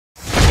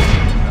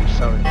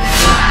sorry.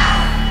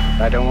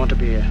 I don't want to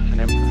be an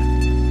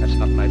emperor. That's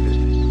not my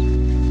business.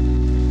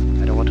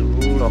 I don't want to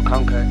rule or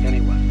conquer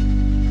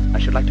anyone. I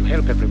should like to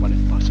help everyone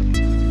if possible.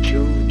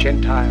 Jew,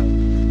 Gentile,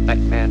 black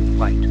man,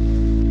 white.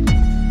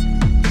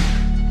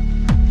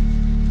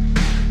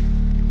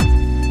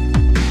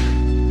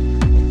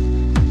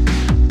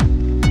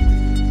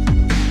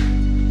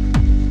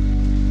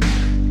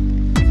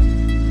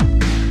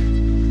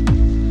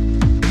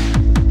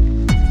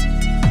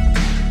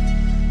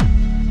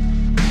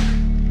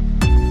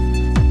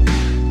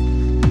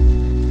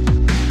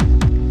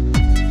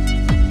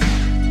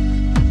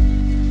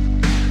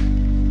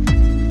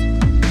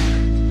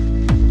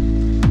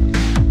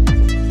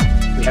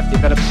 We have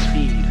developed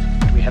speed,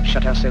 but we have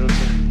shut ourselves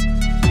in.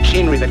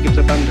 Machinery that gives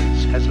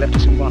abundance has left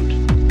us in want.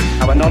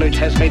 Our knowledge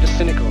has made us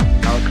cynical,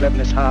 our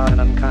cleverness hard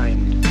and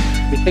unkind.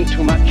 We think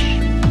too much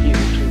and feel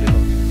too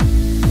little.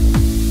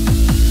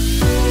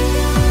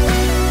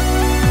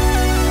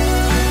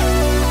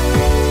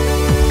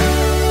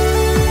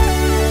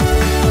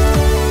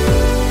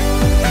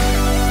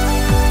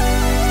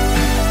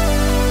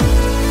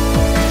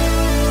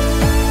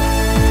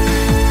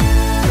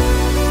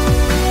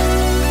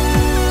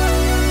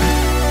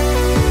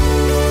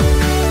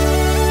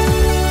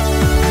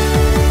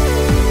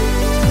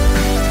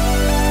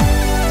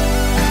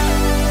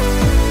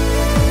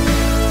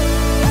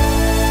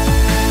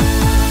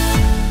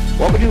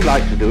 What would you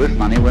like to do if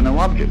money were no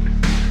object?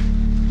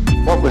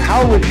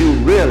 How would you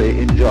really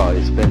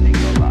enjoy spending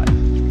your life?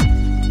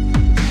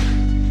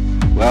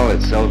 Well,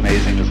 it's so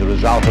amazing. As a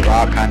result of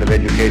our kind of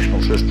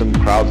educational system,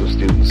 crowds of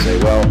students say,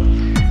 well,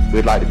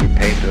 we'd like to be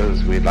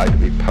painters, we'd like to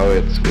be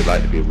poets, we'd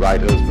like to be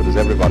writers, but as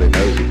everybody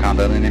knows, you can't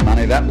earn any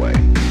money that way.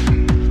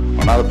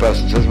 Or another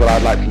person says, well,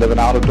 I'd like to live an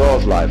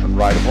out-of-doors life and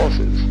ride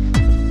horses.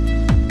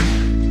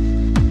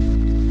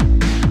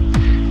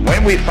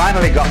 When we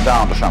finally got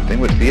down to something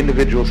which the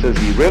individual says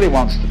he really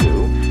wants to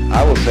do,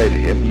 I will say to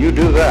him, you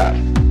do that.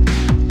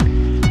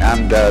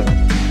 And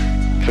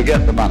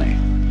forget the money.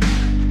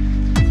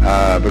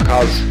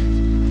 Because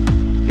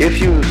if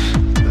you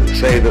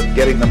say that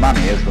getting the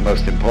money is the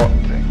most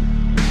important thing,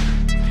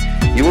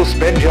 you will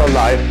spend your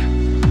life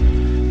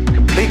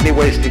completely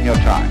wasting your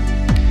time.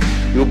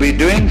 You'll be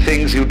doing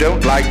things you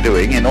don't like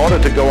doing in order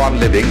to go on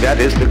living, that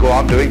is, to go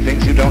on doing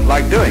things you don't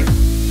like doing.